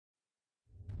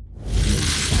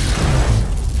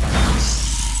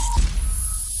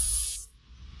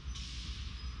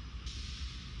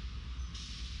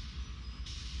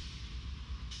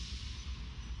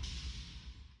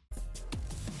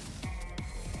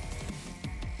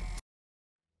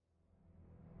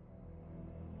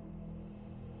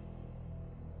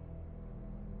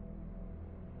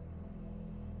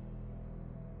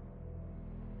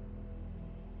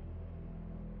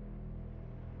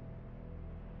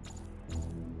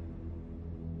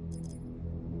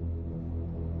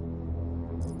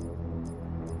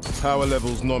Power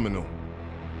levels nominal.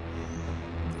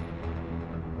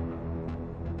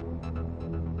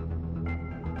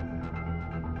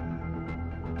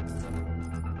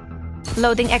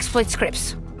 Loading exploit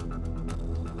scripts.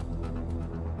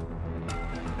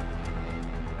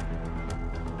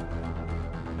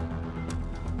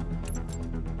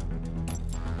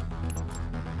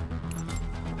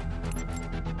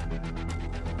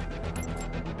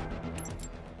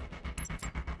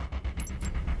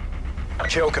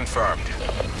 Kill confirmed.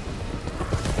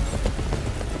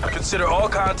 Consider all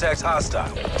contacts hostile.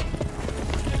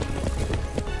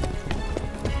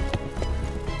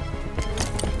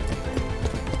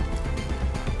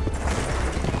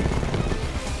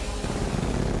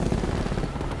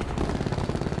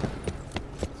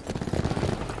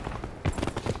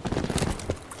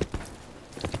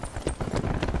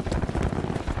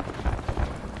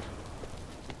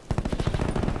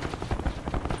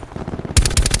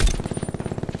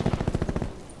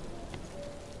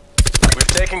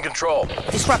 Taking control.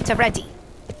 Disruptor ready.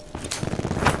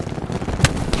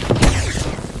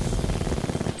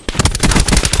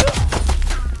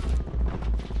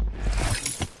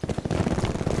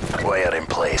 Wire in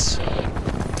place.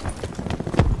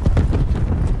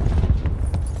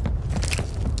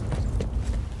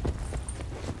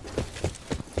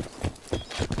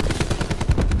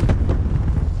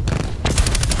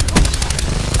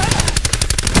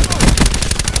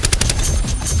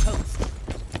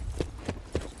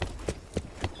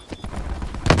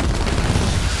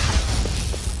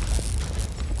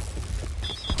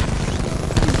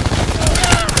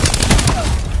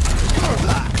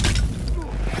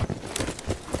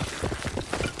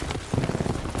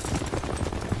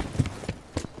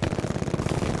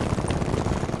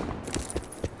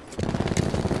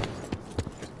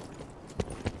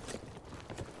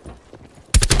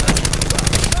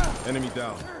 Enemy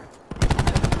down.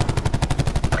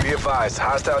 Be advised,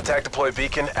 hostile attack deploy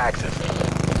beacon active.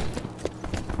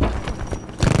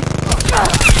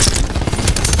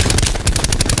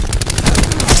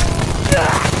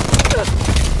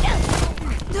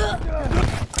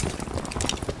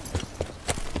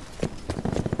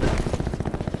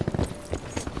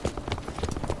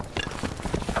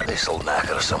 This'll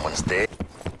knacker someone's day.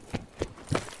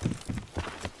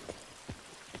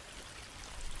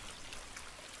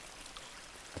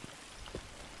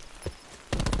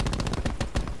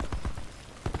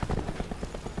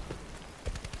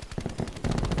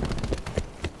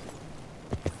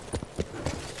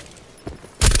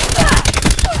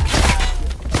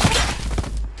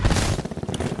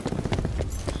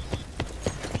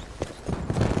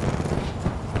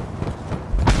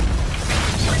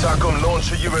 TACOM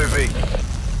launch a UAV.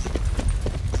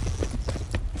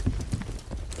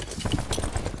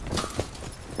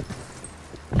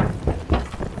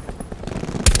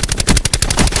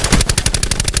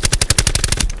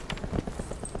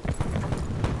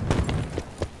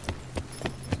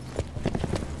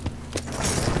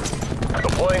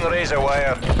 Deploying razor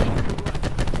wire.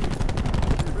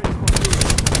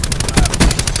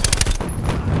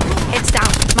 It's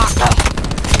down. Mark.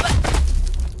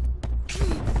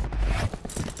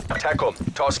 TACOM,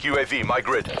 task UAV, my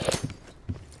grid.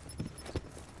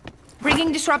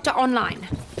 Bringing disruptor online.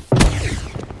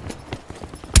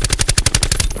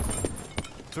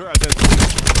 Threat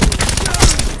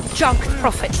identified. Junk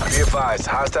profit. Be advised,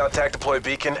 hostile attack deploy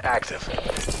beacon active.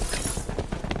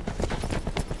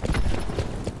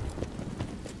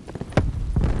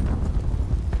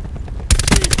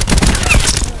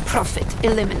 Profit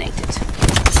eliminated.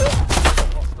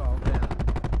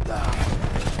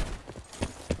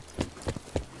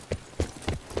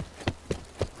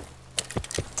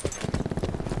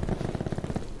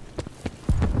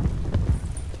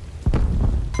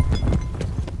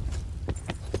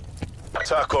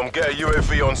 TACOM, get a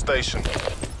UAV on station.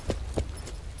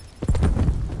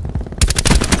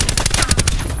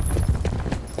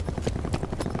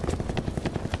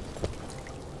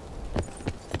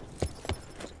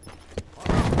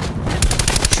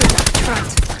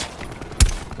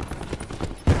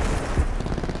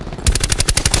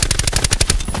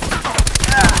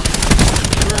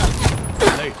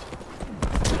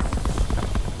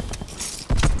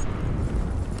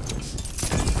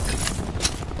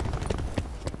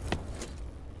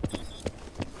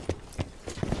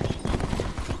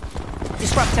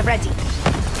 Disruptor ready.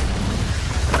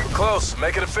 Close,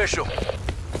 make it official.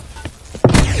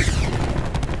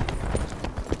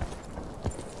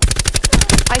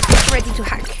 ISIS ready to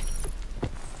hack.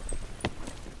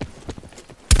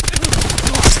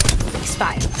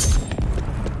 Expired.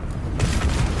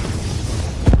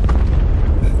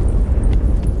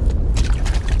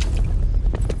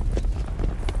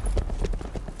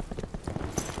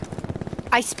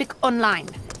 I speak online.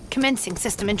 Commencing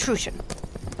system intrusion.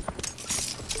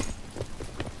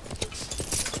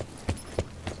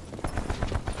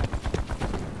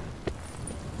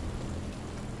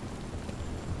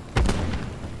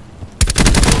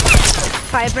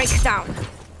 Fire breaks down.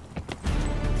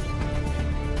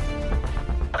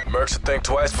 Mercs would think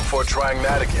twice before trying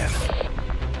that again.